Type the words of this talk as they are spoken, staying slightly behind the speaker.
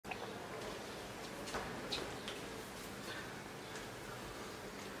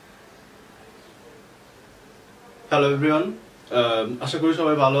Hello everyone, আশা করি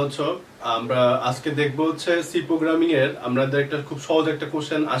সবাই ভালো আছো। আমরা আজকে দেখবো হচ্ছে সি প্রোগ্রামিং এর আমাদের একটা খুব সহজ একটা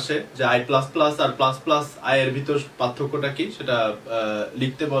কোশ্চেন আসে যে I plus plus R plus plus I এর ভিতর পার্থক্যটা কি সেটা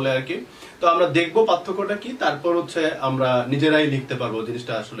লিখতে বলে আর কি। তো আমরা দেখবো পার্থক্যটা কি, তারপর হচ্ছে আমরা নিজেরাই লিখতে পারবো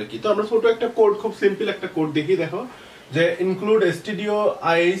জিনিসটা আসলে কি। তো আমরা ছোট একটা কোড, খুব সিম্পল একটা কোড দেখি। দেখো যে ইনক্লুড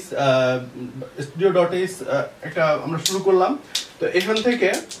stdio.is একটা আমরা শুরু করলাম। তো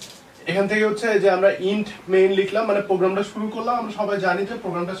এখান থেকে হচ্ছে যে আমরা ইন্ট মেইন লিখলাম, মানে প্রোগ্রামটা শুরু করলাম। আমরা সবাই জানি যে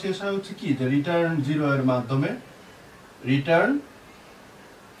প্রোগ্রামটা শেষ হয় হচ্ছে কি, যে রিটার্ন 0 এর মাধ্যমে, রিটার্ন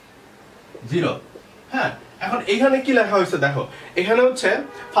 0। হ্যাঁ, এখন এখানে কি লেখা হয়েছে দেখো। এখানে হচ্ছে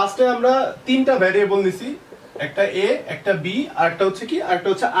ফার্স্টে আমরা তিনটা ভ্যারিয়েবল নিছি, একটা a, একটা b আর একটা হচ্ছে কি, আর একটা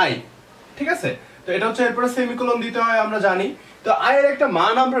হচ্ছে i। ঠিক আছে, তো এটা হচ্ছে এরপরে সেমিকোলন দিতে হয় আমরা জানি। তো i এর একটা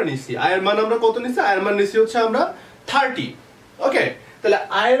মান আমরা নিছি। i এর মান আমরা কত নিছি? i এর মান নিছি হচ্ছে আমরা 30। ওকে, তাহলে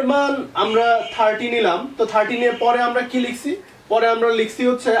i এর মান আমরা 30 নিলাম। তো 30 নিয়ে পরে আমরা কি লিখছি? পরে আমরা লিখছি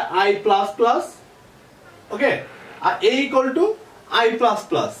হচ্ছে i plus plus. Okay, R a equal to i plus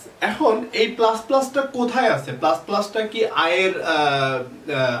plus. এখন এই প্লাস প্লাসটা কোথায় আছে? প্লাস প্লাসটা কি i এর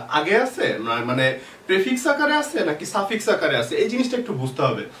আগে আছে, মানে প্রিফিক্স আকারে আছে নাকি সাফিক্স আকারে আছে? এই জিনিসটা একটু বুঝতে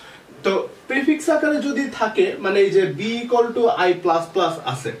হবে। তো প্রিফিক্স আকারে যদি থাকে, মানে এই যে b equal to i plus plus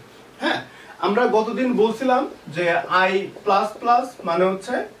আছে। হ্যাঁ, আমরা গতদিন বলছিলাম যে i প্লাস প্লাস মানে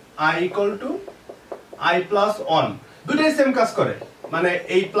হচ্ছে i equal to i plus 1, দুটাই সেম কাজ করে। মানে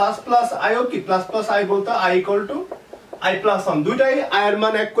এই প্লাস প্লাস i ও কি প্লাস প্লাস i বলতে i equal to i plus 1, দুটাই i এর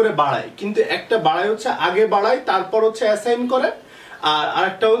মান এক করে বাড়ায়। কিন্তু একটা বাড়ায় হচ্ছে আগে বাড়ায় তারপর হচ্ছে অ্যাসাইন করে, আর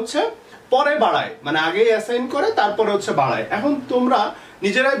আরেকটা হচ্ছে পরে বাড়ায়, মানে আগে অ্যাসাইন করে তারপরে হচ্ছে বাড়ায়। এখন তোমরা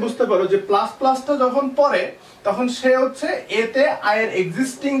নিজেরাই বুঝতে পারো যে প্লাস প্লাসটা যখন পরে, তখন সে হচ্ছে এতে i এর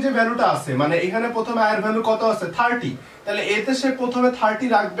এক্সিস্টিং যে ভ্যালুটা আছে, মানে এখানে প্রথমে i এর ভ্যালু কত আছে? 30। তাহলে এতে সে প্রথমে 30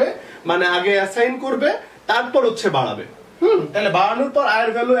 রাখবে, মানে আগে অ্যাসাইন করবে তারপর হচ্ছে বাড়াবে। তাহলে বাড়ানোর পর i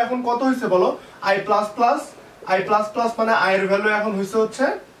এর ভ্যালু এখন কত হয়েছে বলো? i plus plus, i plus plus মানে i এর ভ্যালু এখন হয়েছে হচ্ছে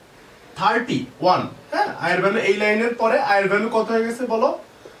 31। হ্যাঁ, i এর ভ্যালু এই লাইনের পরে i এর ভ্যালু কত হয়ে গেছে বলো?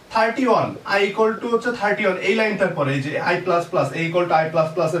 31। i ইকুয়াল টু হচ্ছে 31 এই লাইনটার পরে, এই যে i plus plus, a equal to i plus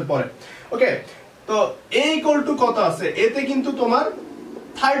plus এর পরে। ওকে, তো a ইকুয়াল টু কত আছে? এতে কিন্তু তোমার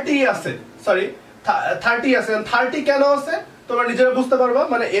 30 আছে, সরি 30 আছে। 30 কেন আছে তোমরা নিজেরা বুঝতে পারবা।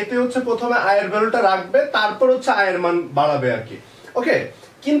 মানে এতে হচ্ছে প্রথমে i এর ভ্যালুটা রাখবে, তারপর হচ্ছে i এর মান বাড়াবে আর কি। ওকে,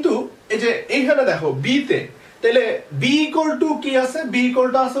 কিন্তু এই যে এইখানে দেখো b তে, তাহলে b ইকুয়াল টু কি আছে? b ইকুয়াল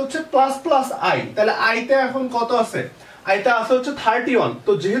টু আছে হচ্ছে প্লাস প্লাস i। তাহলে i তে এখন কত আছে? i তে আছে হচ্ছে 31।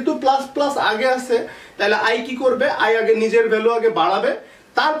 তো যেহেতু প্লাস প্লাস আগে আছে, তাহলে i কি করবে? i আগে নিজের ভ্যালু আগে বাড়াবে,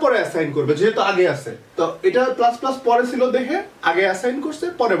 তারপরে অ্যাসাইন করবে, যেহেতু আগে আছে। তো এটা প্লাস প্লাস পরে ছিল দেখে আগে অ্যাসাইন করছে,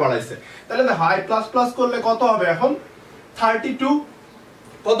 পরে বাড়াইছে। তাহলে দেখো i প্লাস প্লাস করলে কত হবে এখন? 32।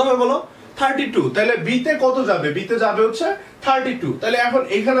 কত হবে বলো? 32। তাহলে b তে কত যাবে? b তে যাবে হচ্ছে 32। তাহলে এখন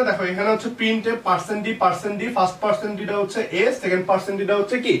এখানে দেখো, এখানে হচ্ছে প্রিন্টে %d ফার্স্ট %dটা হচ্ছে a, সেকেন্ড %dটা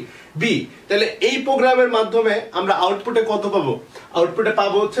হচ্ছে কি b। তাহলে এই প্রোগ্রামের মাধ্যমে আমরা আউটপুটে কত পাবো? আউটপুটে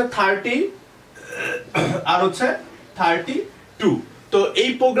পাবো হচ্ছে 30 আর হচ্ছে 32। তো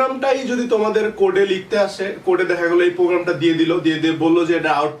এই প্রোগ্রামটাই যদি তোমাদের কোডে লিখতে আসে, কোডে দেখা গেল এই প্রোগ্রামটা দিয়ে দিয়ে বললো যে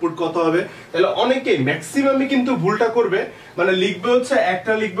এটা আউটপুট কত হবে, তাহলে অনেকেই ম্যাক্সিমামই কিন্তু ভুলটা করবে। মানে লিখবে হচ্ছে,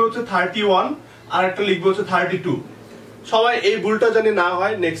 একটা লিখবে হচ্ছে 31 আর একটা লিখবে হচ্ছে 32। সবাই এই ভুলটা জানি না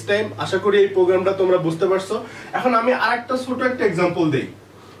হয় নেক্সট টাইম। আশা করি এই প্রোগ্রামটা তোমরা বুঝতে পারছো। এখন আমি আরেকটা ছোট একটা এক্সাম্পল দেই।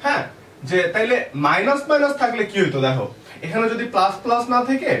 হ্যাঁ, যে তাইলে মাইনাস মাইনাস থাকলে কি হইতো? দেখো এখানে যদি প্লাস প্লাস না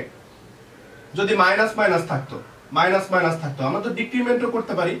থেকে যদি মাইনাস মাইনাস থাকতো, আমরা তো ডিক্রিমেন্টও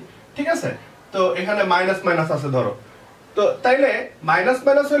করতে পারি। ঠিক আছে, তো এখানে মাইনাস মাইনাস আছে ধরো। তো তাইলে মাইনাস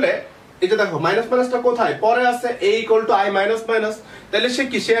মাইনাস হলে, এই যে দেখো মাইনাস মাইনাসটা কোথায়? পরে আছে a equal to i minus minus. তাহলে সে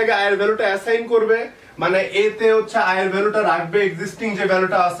কি, সে আগে i এর ভ্যালুটা অ্যাসাইন করবে, মানে a তে হচ্ছে i এর ভ্যালুটা রাখবে, এক্সিস্টিং যে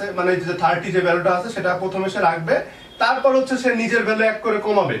ভ্যালুটা আছে, মানে যে 30 যে ভ্যালুটা আছে সেটা প্রথমে সে রাখবে, তারপর হচ্ছে সে নিজের ভ্যালু এক করে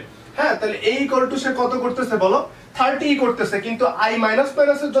কমাবে। হ্যাঁ, তাহলে a ইকুয়াল টু সে কত করতেছে বলো? 30 করতেছে, কিন্তু i মাইনাস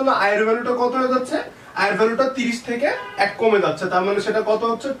মাইনাসের জন্য i এর ভ্যালুটা কত হয়ে যাচ্ছে? i এর ভ্যালুটা 30 থেকে 1 কমে যাচ্ছে, তার মানে সেটা কত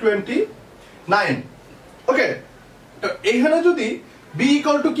হচ্ছে? 29। ওকে, তো এইখানে যদি b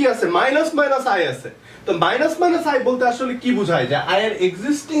ইকুয়াল টু কি আছে? মাইনাস মাইনাস i আছে। তো মাইনাস মাইনাস i বলতে আসলে কি বোঝায়? যে i এর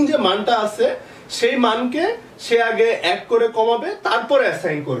এক্সিস্টিং যে মানটা আছে সেই মানকে সে আগে 1 করে কমাবে, তারপরে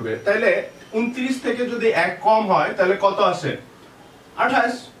অ্যাসাইন করবে। তাহলে 29 থেকে যদি 1 কম হয় তাহলে কত আসে?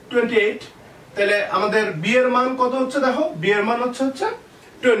 28, 28। তাহলে আমাদের b এর মান কত হচ্ছে? দেখো b এর মান হচ্ছে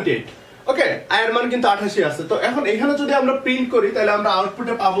 28। ওকে, i এর মান কিন্তু 88 আছে। তো এখন এখানে যদি আমরা প্রিন্ট করি, তাহলে আমরা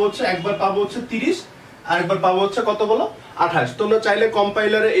আউটপুটে পাবো হচ্ছে, একবার পাবো হচ্ছে 30 আর একবার পাবো হচ্ছে কত বলো? 28। তোমরা চাইলে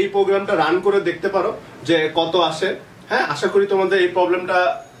কম্পাইলারে এই প্রোগ্রামটা রান করে দেখতে পারো যে কত আসে। হ্যাঁ, আশা করি তোমাদের এই প্রবলেমটা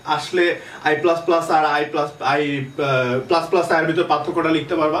আসলে I plus plus R I plus plus এর ভিতর পার্থক্যটা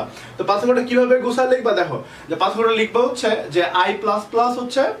লিখতে পারবা। তো পার্থক্যটা কিভাবে গোছায় লিখবা, দেখো যে পার্থক্যটা লিখবা হচ্ছে যে আই প্লাস প্লাস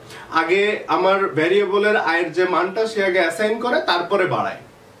হচ্ছে আগে আমার ভ্যারিয়েবলের আয়ের যে মানটা সে আগে অ্যাসাইন করে তারপরে বাড়ায়,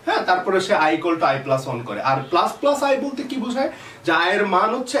 হ্যাঁ, তারপরে say I equal to I plus 1 করে। আর প্লাস প্লাস আই বলতে কি বোঝায়, যে আয়ের মান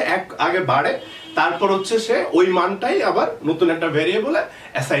হচ্ছে এক আগে বাড়ে, তারপর হচ্ছে সে ওই মানটাই আবার নতুন একটা ভ্যারিয়েবলে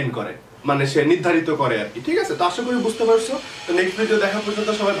অ্যাসাইন করে, মানে সে নির্ধারিত করে আর কি। ঠিক আছে, তো আশা করি বুঝতে পারছো। তো নেক্সট ভিডিও দেখা পর্যন্ত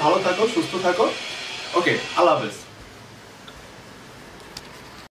সবাই ভালো থাকো, সুস্থ থাকো। ওকে, আল্লাহ হাফেজ।